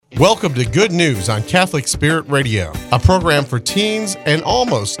Welcome to Good News on Catholic Spirit Radio, a program for teens and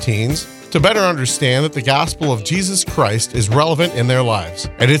almost teens to better understand that the gospel of Jesus Christ is relevant in their lives.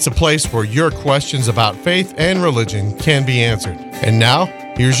 And it's a place where your questions about faith and religion can be answered. And now,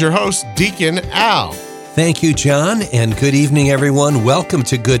 here's your host, Deacon Al. Thank you, John, and good evening, everyone. Welcome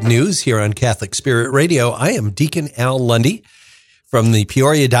to Good News here on Catholic Spirit Radio. I am Deacon Al Lundy from the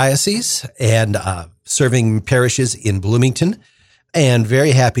Peoria Diocese and serving parishes in Bloomington, and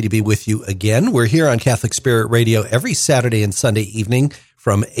very happy to be with you again. We're here on Catholic Spirit Radio every Saturday and Sunday evening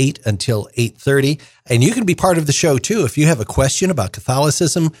from 8 until 8:30, and you can be part of the show too. If you have a question about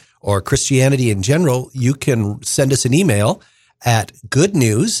Catholicism or Christianity in general, you can send us an email at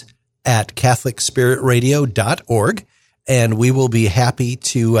goodnews@catholicspiritradio.org, and we will be happy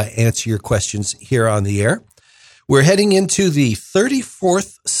to answer your questions here on the air. We're heading into the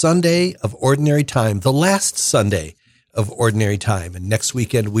 34th Sunday of Ordinary Time, the last Sunday of Ordinary Time. And next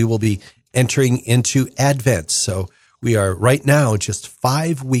weekend, we will be entering into Advent. So we are right now just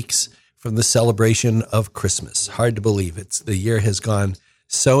 5 weeks from the celebration of Christmas. Hard to believe. The year has gone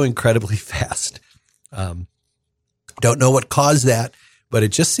so incredibly fast. Don't know what caused that, but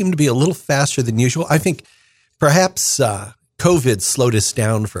it just seemed to be a little faster than usual. I think perhaps COVID slowed us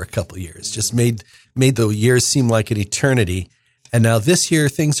down for a couple of years, just made the years seem like an eternity. And now this year,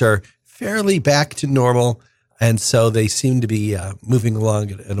 things are fairly back to normal. And so they seem to be moving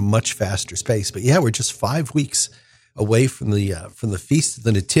along at a much faster pace. But yeah, we're just 5 weeks away from the Feast of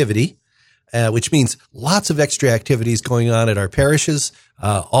the Nativity, which means lots of extra activities going on at our parishes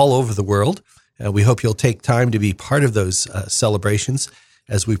all over the world. We hope you'll take time to be part of those celebrations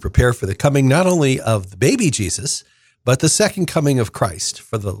as we prepare for the coming not only of the baby Jesus, but the second coming of Christ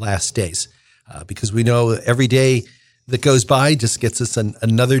for the last days. Because we know every day that goes by just gets us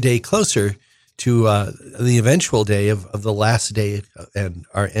another day closer to the eventual day of the last day and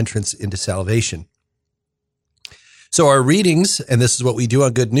our entrance into salvation. So our readings, and this is what we do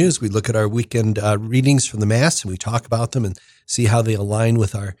on Good News, we look at our weekend readings from the Mass and we talk about them and see how they align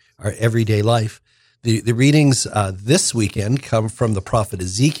with our everyday life. The readings this weekend come from the prophet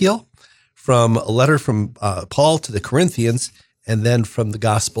Ezekiel, from a letter from Paul to the Corinthians, and then from the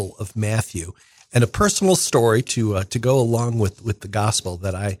Gospel of Matthew, and a personal story to go along with the Gospel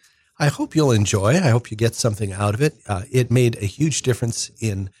that I hope you'll enjoy. I hope you get something out of it. It made a huge difference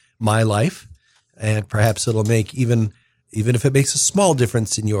in my life, and perhaps it'll make even if it makes a small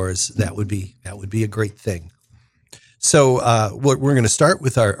difference in yours, that would be a great thing. So we're going to start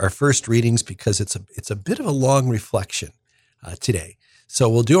with our first readings because it's a bit of a long reflection today. So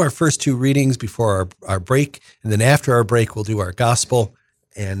we'll do our first two readings before our break, and then after our break, we'll do our gospel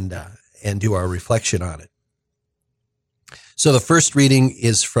and do our reflection on it. So the first reading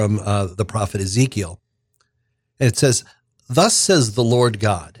is from the prophet Ezekiel, and it says, "Thus says the Lord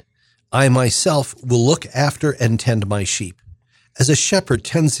God, I myself will look after and tend my sheep, as a shepherd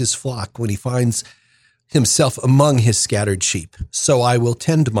tends his flock when he finds himself among his scattered sheep. So I will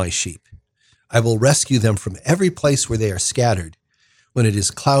tend my sheep. I will rescue them from every place where they are scattered. When it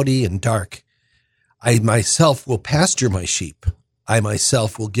is cloudy and dark, I myself will pasture my sheep. I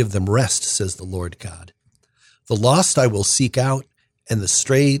myself will give them rest, says the Lord God. The lost I will seek out, and the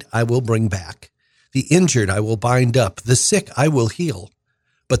strayed I will bring back. The injured I will bind up, the sick I will heal,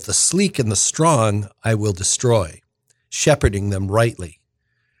 but the sleek and the strong I will destroy, shepherding them rightly.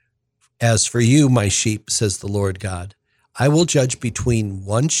 As for you, my sheep, says the Lord God, I will judge between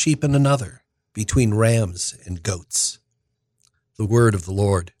one sheep and another, between rams and goats." The word of the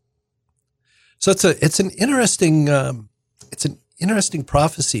Lord. So it's an interesting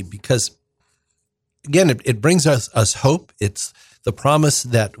prophecy because, again, it brings us hope. It's the promise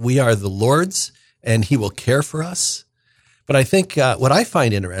that we are the Lord's and he will care for us. But I think what I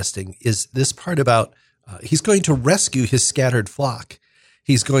find interesting is this part about he's going to rescue his scattered flock.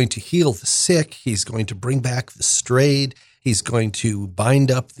 He's going to heal the sick. He's going to bring back the strayed. He's going to bind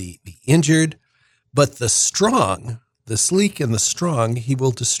up the injured. But the strong, the sleek and the strong, he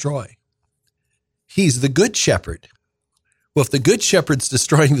will destroy. He's the good shepherd. Well, if the good shepherd's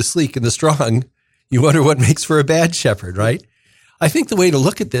destroying the sleek and the strong, you wonder what makes for a bad shepherd, right? I think the way to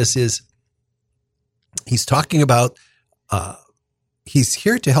look at this is he's talking about he's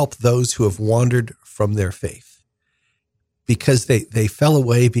here to help those who have wandered from their faith because they fell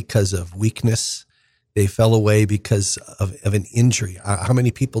away because of weakness. They fell away because of an injury. How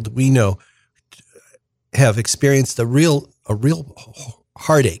many people do we know have experienced a real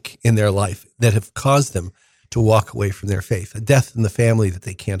heartache in their life that have caused them to walk away from their faith? A death in the family that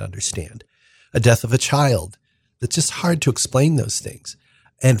they can't understand, a death of a child that's just hard to explain those things.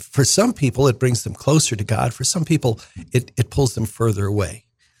 And for some people, it brings them closer to God. For some people, it pulls them further away.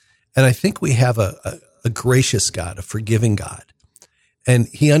 And I think we have a gracious God, a forgiving God, and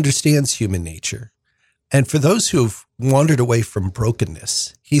he understands human nature. And for those who have wandered away from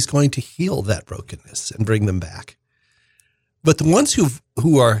brokenness, he's going to heal that brokenness and bring them back. But the ones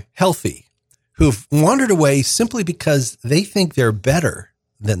who are healthy, who've wandered away simply because they think they're better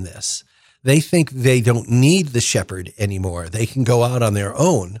than this, they think they don't need the shepherd anymore, they can go out on their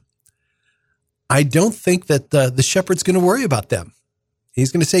own, I don't think that the shepherd's going to worry about them.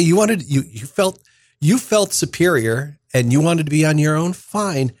 He's going to say, you felt superior and you wanted to be on your own.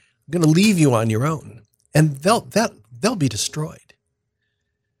 Fine, I'm going to leave you on your own, and they'll be destroyed.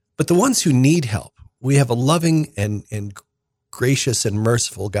 But the ones who need help, we have a loving and gracious and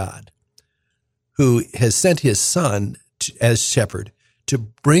merciful God who has sent his son as shepherd to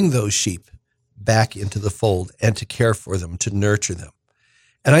bring those sheep back into the fold and to care for them, to nurture them.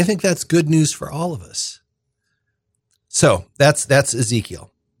 And I think that's good news for all of us. So that's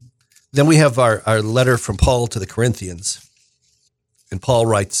Ezekiel. Then we have our letter from Paul to the Corinthians. And Paul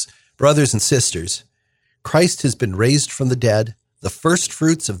writes, "Brothers and sisters, Christ has been raised from the dead, the first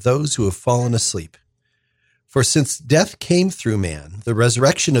fruits of those who have fallen asleep. For since death came through man, the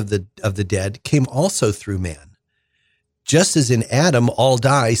resurrection of the dead came also through man. Just as in Adam all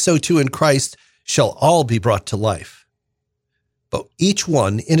die, so too in Christ shall all be brought to life. But each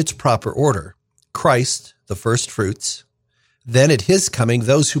one in its proper order. Christ, the first fruits. Then at his coming,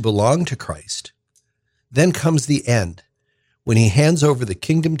 those who belong to Christ. Then comes the end, when he hands over the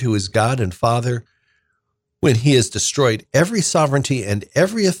kingdom to his God and Father, when he has destroyed every sovereignty and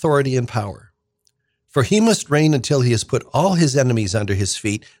every authority and power. For he must reign until he has put all his enemies under his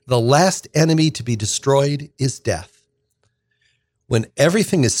feet. The last enemy to be destroyed is death. When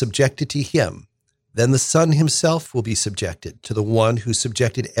everything is subjected to him, then the Son himself will be subjected to the one who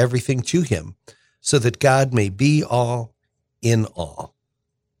subjected everything to him, so that God may be all in all."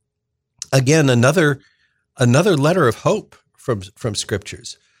 Again, another letter of hope from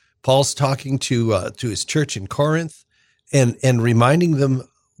scriptures. Paul's talking to his church in Corinth and reminding them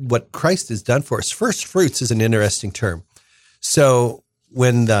what Christ has done for us. First fruits is an interesting term. So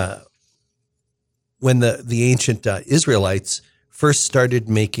when the ancient Israelites first started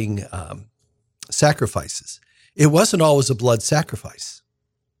making sacrifices, it wasn't always a blood sacrifice.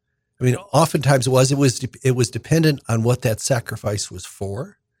 I mean, oftentimes it was dependent on what that sacrifice was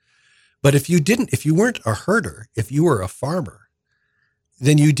for. But if you weren't a herder, if you were a farmer,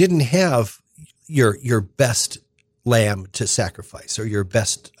 then you didn't have your best lamb to sacrifice, or your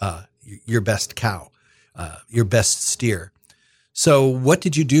best cow, your best steer. So what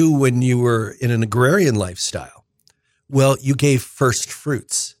did you do when you were in an agrarian lifestyle? Well, you gave first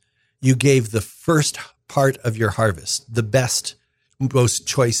fruits. You gave the first part of your harvest, the best, most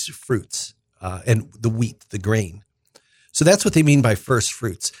choice fruits, and the wheat, the grain. So that's what they mean by first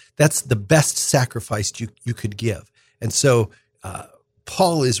fruits. That's the best sacrifice you could give. And so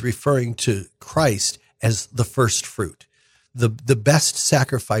Paul is referring to Christ as the first fruit, the best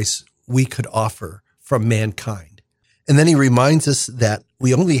sacrifice we could offer from mankind. And then he reminds us that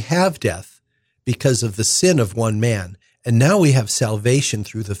we only have death because of the sin of one man, and now we have salvation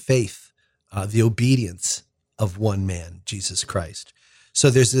through the faith, the obedience of one man, Jesus Christ. So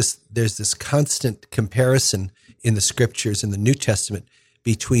there's this constant comparison in the scriptures in the New Testament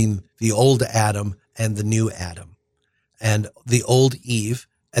between the old Adam and the new Adam, and the old Eve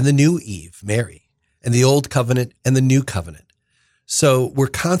and the new Eve, Mary, and the old covenant and the new covenant. So we're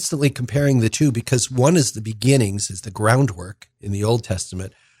constantly comparing the two because one is the beginnings, is the groundwork in the Old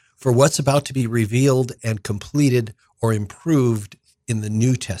Testament for what's about to be revealed and completed or improved in the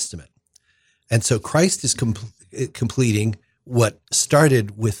New Testament. And so Christ is completing what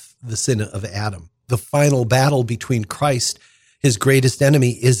started with the sin of Adam. The final battle between Christ, his greatest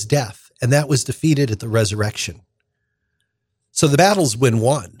enemy, is death, and that was defeated at the resurrection. So the battle's been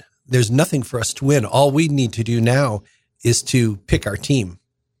won. There's nothing for us to win. All we need to do now is to pick our team,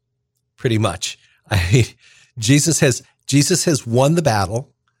 pretty much. Jesus has won the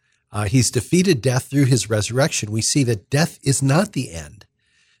battle. He's defeated death through his resurrection. We see that death is not the end,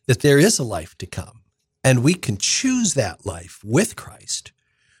 that there is a life to come. And we can choose that life with Christ,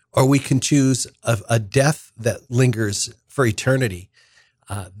 or we can choose a death that lingers for eternity,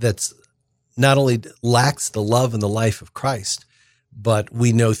 that's not only lacks the love and the life of Christ, but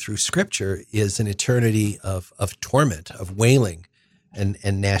we know through Scripture is an eternity of torment, of wailing and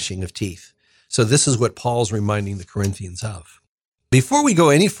gnashing of teeth. So this is what Paul's reminding the Corinthians of. Before we go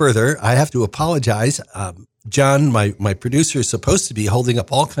any further, I have to apologize. John, my producer, is supposed to be holding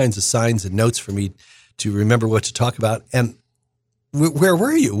up all kinds of signs and notes for me to remember what to talk about. And where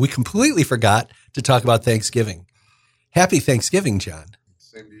were you? We completely forgot to talk about Thanksgiving. Happy Thanksgiving, John.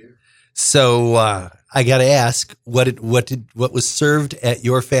 Same to you. So I got to ask, what was served at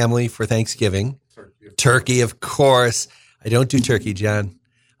your family for Thanksgiving? Turkey, of course. I don't do turkey, John.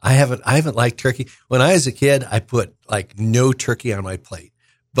 I haven't liked turkey. When I was a kid, I put like no turkey on my plate,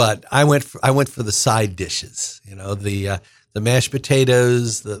 but I went for the side dishes. You know, the mashed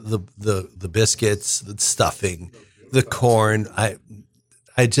potatoes, the biscuits, the stuffing, the corn. I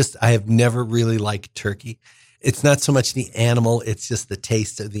have never really liked turkey. It's not so much the animal; it's just the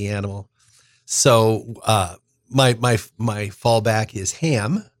taste of the animal. So my fallback is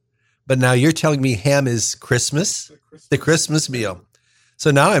ham, but now you're telling me ham is Christmas, the Christmas meal.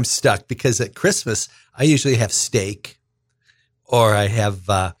 So now I'm stuck because at Christmas I usually have steak, or I have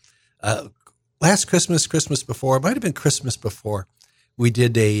last Christmas before, it might have been Christmas before, we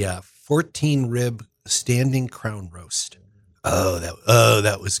did a 14 rib standing crown roast. Oh,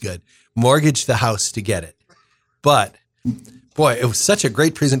 that was good. Mortgaged the house to get it. But boy, it was such a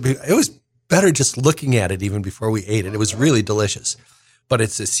great presentation. It was better just looking at it even before we ate it. It was really delicious. But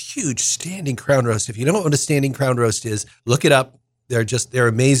it's this huge standing crown roast. If you don't know what a standing crown roast is, look it up. They're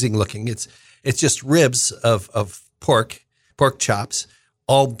amazing looking. It's just ribs of pork chops,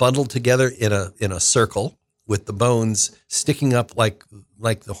 all bundled together in a circle with the bones sticking up like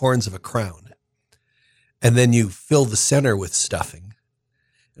the horns of a crown. And then you fill the center with stuffing.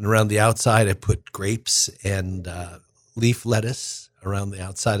 And around the outside, I put grapes and leaf lettuce around the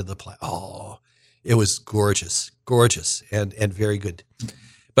outside of the pie. Oh, it was gorgeous, and very good.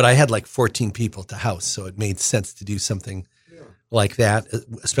 But I had like 14 people at the house, so it made sense to do something like that,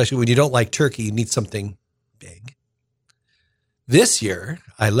 especially when you don't like turkey, you need something big. This year,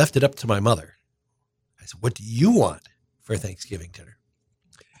 I left it up to my mother. I said, "What do you want for Thanksgiving dinner?"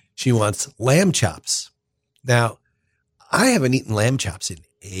 She wants lamb chops. Now, I haven't eaten lamb chops in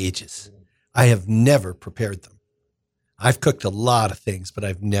ages. I have never prepared them. I've cooked a lot of things, but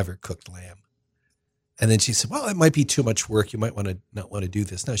I've never cooked lamb. And then she said, "Well, it might be too much work. You might not want to do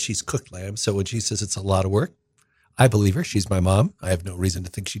this." Now, she's cooked lamb, so when she says it's a lot of work, I believe her. She's my mom. I have no reason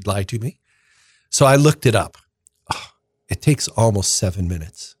to think she'd lie to me. So I looked it up. Oh, it takes almost 7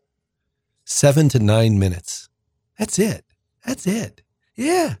 minutes. 7 to 9 minutes. That's it.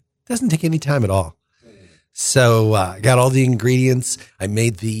 Yeah, it doesn't take any time at all. So I got all the ingredients. I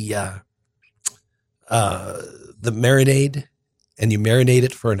made the marinade, and you marinate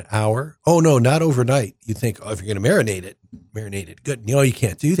it for an hour. Oh, no, not overnight. You think, if you're going to marinate it good. No, you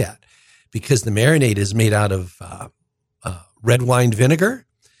can't do that because the marinade is made out of red wine vinegar.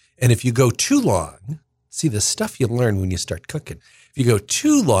 And if you go too long, see the stuff you learn when you start cooking. If you go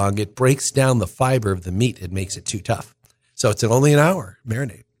too long, it breaks down the fiber of the meat. It makes it too tough. So it's only an hour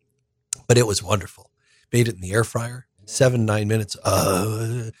marinade. But it was wonderful. Made it in the air fryer, 7-9 minutes.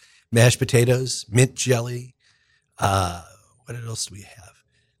 Mashed potatoes, mint jelly. What else do we have?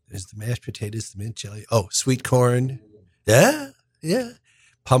 There's the mashed potatoes, the mint jelly. Oh, sweet corn. Yeah.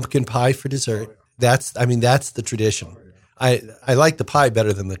 Pumpkin pie for dessert. That's the tradition. I like the pie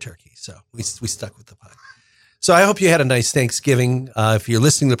better than the turkey, so we stuck with the pie. So I hope you had a nice Thanksgiving. If you're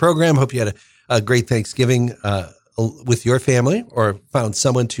listening to the program, I hope you had a great Thanksgiving with your family or found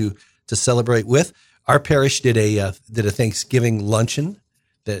someone to celebrate with. Our parish did a Thanksgiving luncheon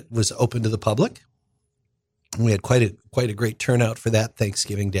that was open to the public. We had quite a great turnout for that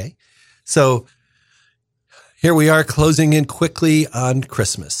Thanksgiving Day. So here we are closing in quickly on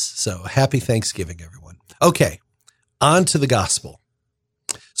Christmas. So happy Thanksgiving, everyone. Okay, on to the gospel.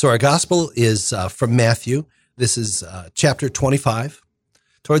 So our gospel is from Matthew. This is chapter 25,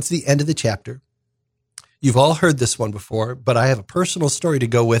 towards the end of the chapter. You've all heard this one before, but I have a personal story to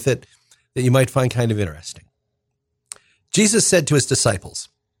go with it that you might find kind of interesting. Jesus said to his disciples,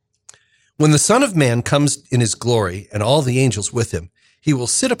 "When the Son of Man comes in his glory and all the angels with him, he will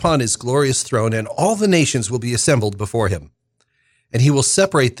sit upon his glorious throne and all the nations will be assembled before him. And he will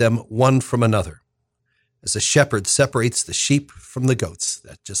separate them one from another, as a shepherd separates the sheep from the goats,"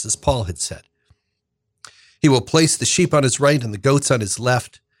 that just as Paul had said. "He will place the sheep on his right and the goats on his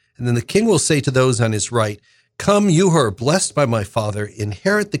left. And then the king will say to those on his right, 'Come, you who are blessed by my Father,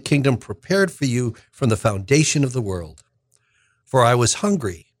 inherit the kingdom prepared for you from the foundation of the world. For I was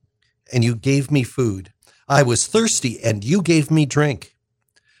hungry, and you gave me food. I was thirsty, and you gave me drink.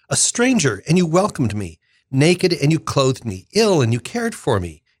 A stranger, and you welcomed me. Naked, and you clothed me. Ill, and you cared for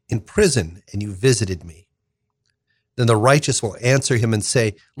me. In prison, and you visited me.' Then the righteous will answer him and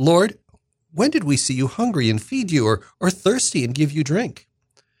say, 'Lord, when did we see you hungry and feed you, or thirsty and give you drink?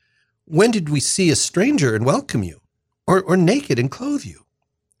 When did we see a stranger and welcome you, or naked and clothe you?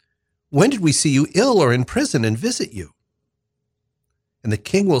 When did we see you ill or in prison and visit you?' And the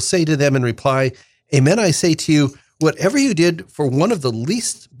king will say to them in reply, 'Amen, I say to you, Whatever you did for one of the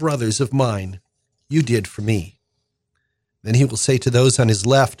least brothers of mine, you did for me. Then he will say to those on his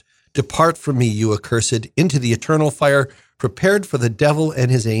left, Depart from me, you accursed, into the eternal fire prepared for the devil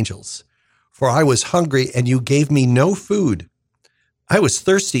and his angels. For I was hungry, and you gave me no food. I was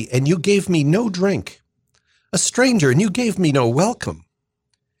thirsty, and you gave me no drink. A stranger, and you gave me no welcome.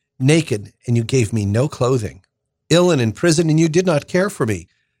 Naked, and you gave me no clothing. Ill and in prison, and you did not care for me.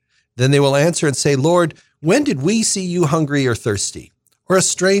 Then they will answer and say, Lord, when did we see you hungry or thirsty, or a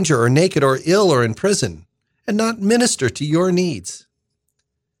stranger, or naked, or ill, or in prison, and not minister to your needs?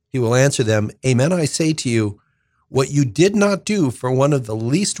 He will answer them, Amen, I say to you, what you did not do for one of the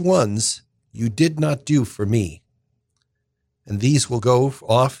least ones, you did not do for me. And these will go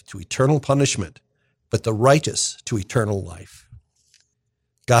off to eternal punishment, but the righteous to eternal life.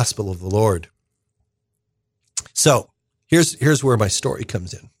 Gospel of the Lord. So here's where my story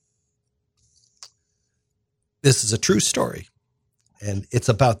comes in. This is a true story, and it's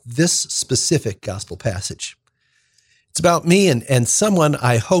about this specific gospel passage. It's about me and someone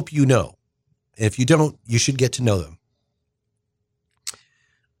I hope you know. If you don't, you should get to know them.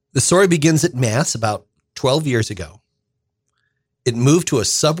 The story begins at Mass about 12 years ago. It moved to a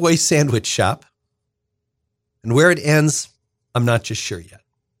Subway sandwich shop, and where it ends, I'm not just sure yet.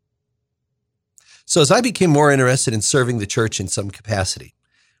 So as I became more interested in serving the church in some capacity,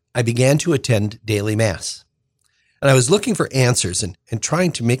 I began to attend daily Mass. And I was looking for answers and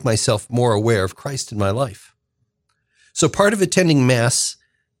trying to make myself more aware of Christ in my life. So part of attending Mass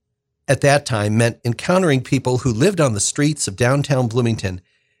at that time meant encountering people who lived on the streets of downtown Bloomington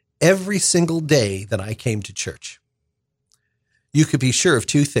every single day that I came to church. You could be sure of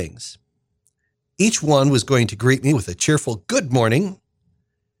two things. Each one was going to greet me with a cheerful good morning,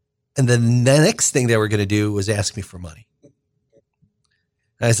 and then the next thing they were going to do was ask me for money.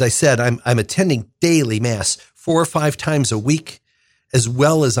 As I said, I'm attending daily Mass 4 or 5 times a week, as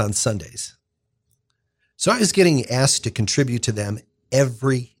well as on Sundays. So I was getting asked to contribute to them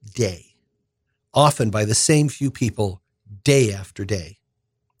every day, often by the same few people, day after day.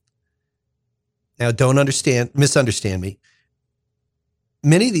 Now, don't misunderstand me.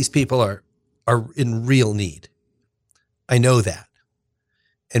 Many of these people are in real need. I know that.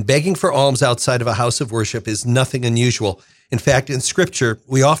 And begging for alms outside of a house of worship is nothing unusual. In fact, in Scripture,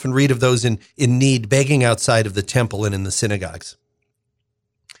 we often read of those in need begging outside of the temple and in the synagogues.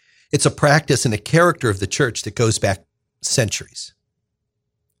 It's a practice and a character of the church that goes back centuries.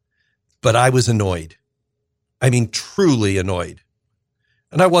 But I was annoyed. I mean, truly annoyed.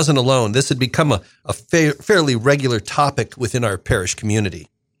 And I wasn't alone. This had become a fairly regular topic within our parish community.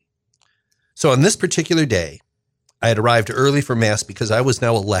 So on this particular day, I had arrived early for Mass because I was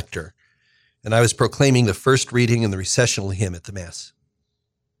now a lector, and I was proclaiming the first reading and the recessional hymn at the Mass.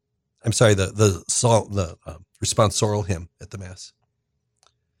 I'm sorry, the responsorial hymn at the Mass.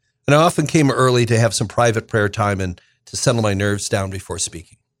 And I often came early to have some private prayer time and to settle my nerves down before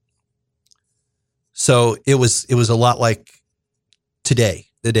speaking. So it was a lot like today,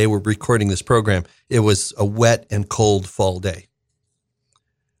 the day we're recording this program. It was a wet and cold fall day.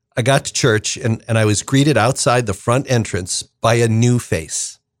 I got to church and I was greeted outside the front entrance by a new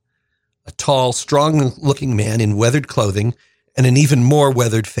face, a tall, strong-looking man in weathered clothing and an even more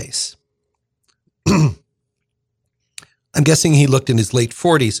weathered face. I'm guessing he looked in his late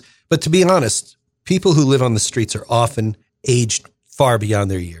 40s, but to be honest, people who live on the streets are often aged far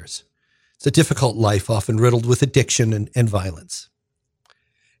beyond their years. It's a difficult life, often riddled with addiction and violence.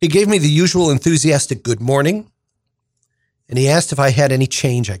 He gave me the usual enthusiastic good morning, and he asked if I had any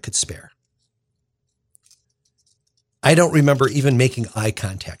change I could spare. I don't remember even making eye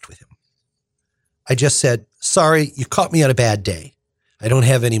contact with him. I just said, "Sorry, you caught me on a bad day. I don't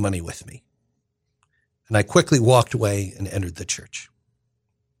have any money with me." And I quickly walked away and entered the church.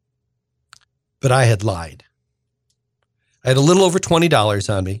 But I had lied. I had a little over $20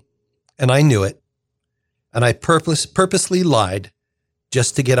 on me, and I knew it. And I purposely lied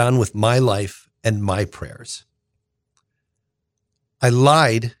just to get on with my life and my prayers. I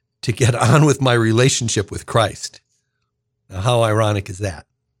lied to get on with my relationship with Christ. Now, how ironic is that?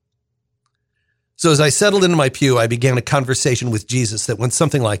 So as I settled into my pew, I began a conversation with Jesus that went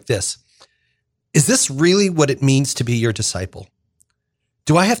something like this. Is this really what it means to be your disciple?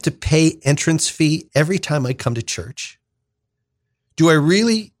 Do I have to pay entrance fee every time I come to church? Do I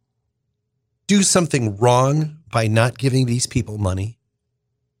really do something wrong by not giving these people money?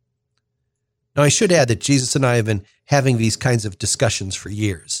 Now, I should add that Jesus and I have been having these kinds of discussions for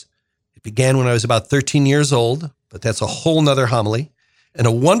years. It began when I was about 13 years old, but that's a whole nother homily and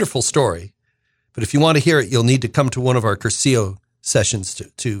a wonderful story. But if you want to hear it, you'll need to come to one of our Cursillo sessions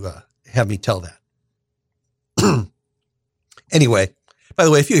to have me tell that. Anyway, by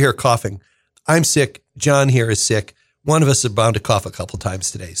the way, if you hear coughing, I'm sick. John here is sick. One of us is bound to cough a couple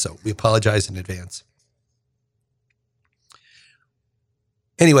times today, so we apologize in advance.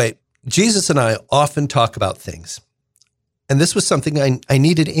 Anyway, Jesus and I often talk about things, and this was something I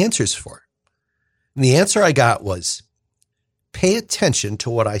needed answers for. And the answer I got was, pay attention to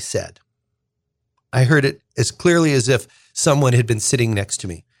what I said. I heard it as clearly as if someone had been sitting next to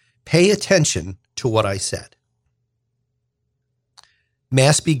me. Pay attention to what I said.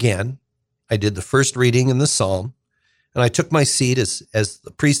 Mass began. I did the first reading in the psalm, and I took my seat as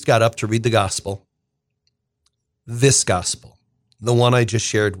the priest got up to read the gospel. This gospel, the one I just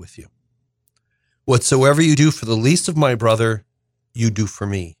shared with you. Whatsoever you do for the least of my brother, you do for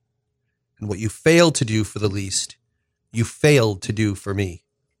me. And what you failed to do for the least, you failed to do for me.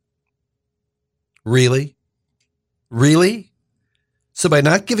 Really? Really? So by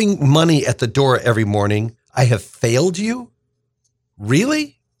not giving money at the door every morning, I have failed you?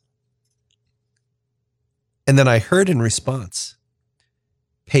 Really? And then I heard in response,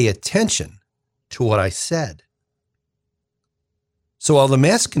 pay attention to what I said. So while the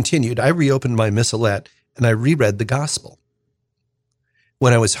Mass continued, I reopened my missalette and I reread the gospel.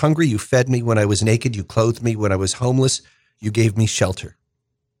 When I was hungry, you fed me. When I was naked, you clothed me. When I was homeless, you gave me shelter.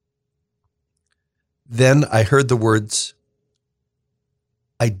 Then I heard the words,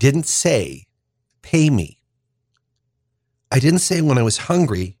 I didn't say, pay me. I didn't say when I was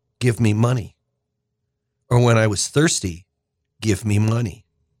hungry, give me money. Or when I was thirsty, give me money.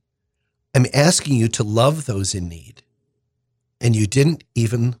 I'm asking you to love those in need. And you didn't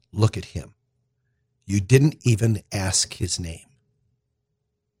even look at him. You didn't even ask his name.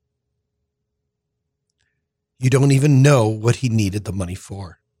 You don't even know what he needed the money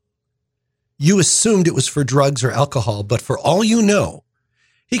for. You assumed it was for drugs or alcohol, but for all you know,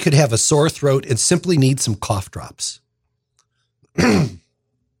 he could have a sore throat and simply need some cough drops.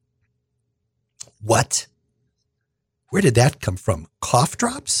 What? Where did that come from? Cough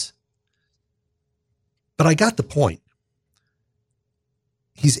drops? But I got the point.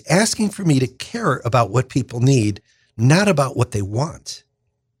 He's asking for me to care about what people need, not about what they want.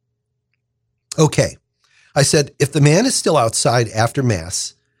 Okay, I said, if the man is still outside after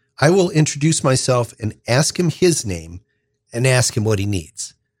Mass, I will introduce myself and ask him his name and ask him what he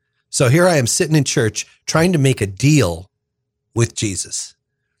needs. So here I am sitting in church trying to make a deal with Jesus.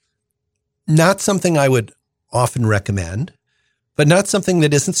 Not something I would often recommend, but not something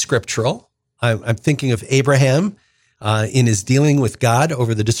that isn't scriptural. I'm thinking of Abraham in his dealing with God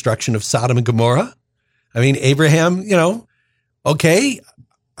over the destruction of Sodom and Gomorrah. I mean, Abraham, okay,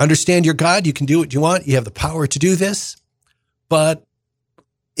 understand you're God. You can do what you want. You have the power to do this. But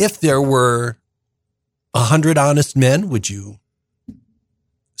if there were 100 honest men, would you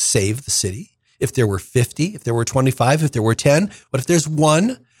save the city? If there were 50, if there were 25, if there were 10, what if there's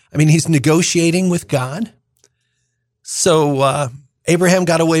one? I mean, he's negotiating with God. So Abraham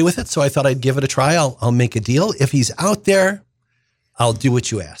got away with it, so I thought I'd give it a try. I'll make a deal. If he's out there, I'll do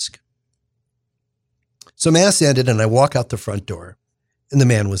what you ask. So Mass ended, and I walk out the front door, and the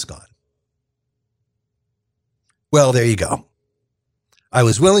man was gone. Well, there you go. I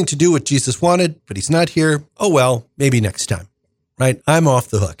was willing to do what Jesus wanted, but he's not here. Oh, well, maybe next time, right? I'm off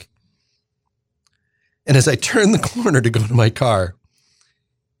the hook. And as I turned the corner to go to my car,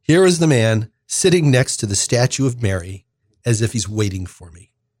 here was the man sitting next to the statue of Mary as if he's waiting for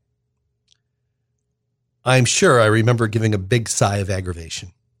me. I'm sure I remember giving a big sigh of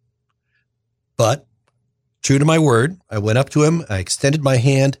aggravation. But true to my word, I went up to him, I extended my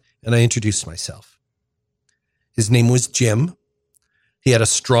hand, and I introduced myself. His name was Jim. He had a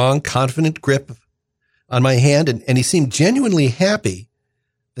strong, confident grip on my hand, and he seemed genuinely happy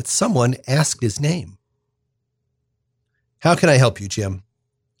that someone asked his name. How can I help you, Jim?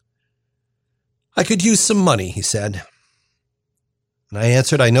 I could use some money, he said. And I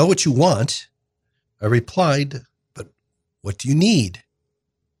answered, I know what you want. I replied, but what do you need?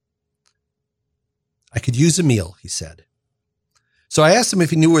 I could use a meal, he said. So I asked him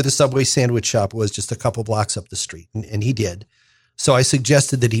if he knew where the Subway sandwich shop was just a couple blocks up the street, and he did. So I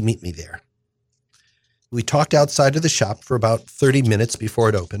suggested that he meet me there. We talked outside of the shop for about 30 minutes before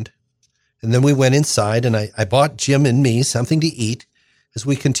it opened. And then we went inside, and I bought Jim and me something to eat as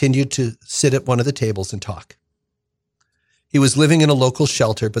we continued to sit at one of the tables and talk. He was living in a local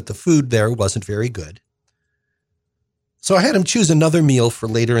shelter, but the food there wasn't very good. So I had him choose another meal for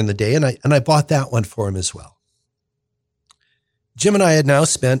later in the day, and I bought that one for him as well. Jim and I had now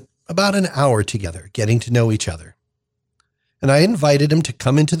spent about an hour together getting to know each other. And I invited him to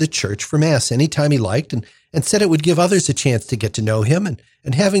come into the church for Mass anytime he liked and said it would give others a chance to get to know him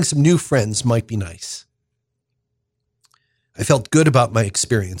and having some new friends might be nice. I felt good about my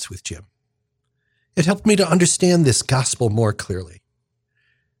experience with Jim. It helped me to understand this gospel more clearly.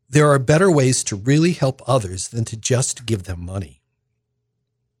 There are better ways to really help others than to just give them money.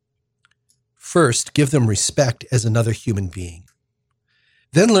 First, give them respect as another human being.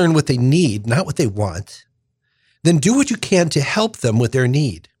 Then learn what they need, not what they want. Then do what you can to help them with their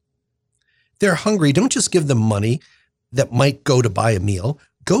need. They're hungry. Don't just give them money that might go to buy a meal.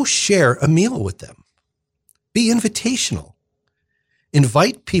 Go share a meal with them. Be invitational.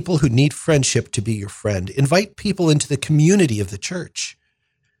 Invite people who need friendship to be your friend. Invite people into the community of the church.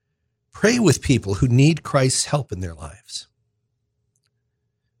 Pray with people who need Christ's help in their lives.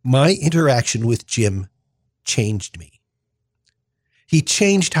 My interaction with Jim changed me. He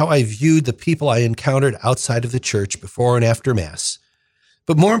changed how I viewed the people I encountered outside of the church before and after Mass.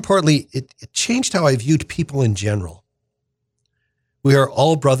 But more importantly, it changed how I viewed people in general. We are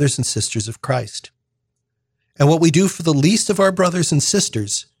all brothers and sisters of Christ. And what we do for the least of our brothers and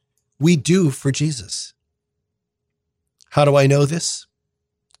sisters, we do for Jesus. How do I know this?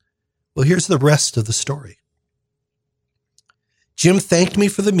 Well, here's the rest of the story. Jim thanked me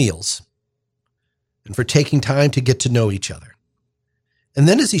for the meals and for taking time to get to know each other. And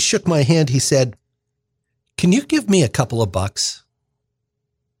then as he shook my hand, he said, "Can you give me a couple of bucks?"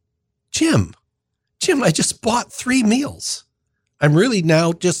 Jim, I just bought 3 meals. I'm really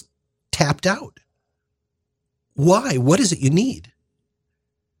now just tapped out. Why? What is it you need?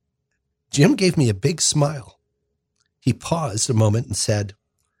 Jim gave me a big smile. He paused a moment and said,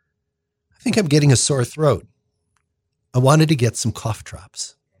 "I think I'm getting a sore throat. I wanted to get some cough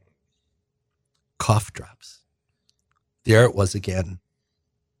drops." Cough drops. There it was again.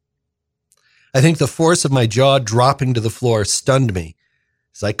 I think the force of my jaw dropping to the floor stunned me,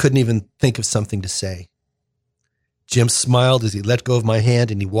 as I couldn't even think of something to say. Jim smiled as he let go of my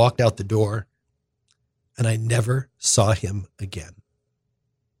hand and he walked out the door, and I never saw him again.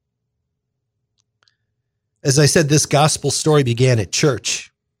 As I said, this gospel story began at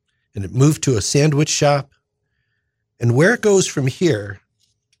church, and it moved to a sandwich shop, and where it goes from here,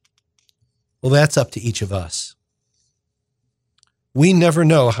 well, that's up to each of us. We never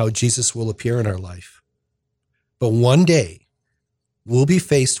know how Jesus will appear in our life, but one day we'll be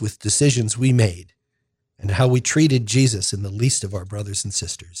faced with decisions we made and how we treated Jesus in the least of our brothers and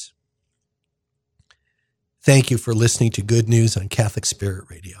sisters. Thank you for listening to Good News on Catholic Spirit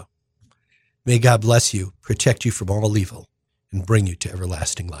Radio. May God bless you, protect you from all evil, and bring you to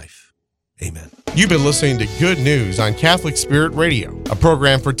everlasting life. Amen. You've been listening to Good News on Catholic Spirit Radio, a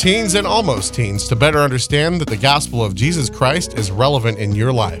program for teens and almost teens to better understand that the gospel of Jesus Christ is relevant in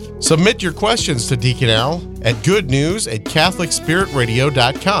your life. Submit your questions to Deacon Al at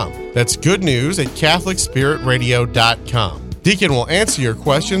goodnews@catholicspiritradio.com. That's goodnews@catholicspiritradio.com. Deacon will answer your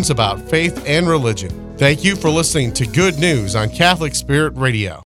questions about faith and religion. Thank you for listening to Good News on Catholic Spirit Radio.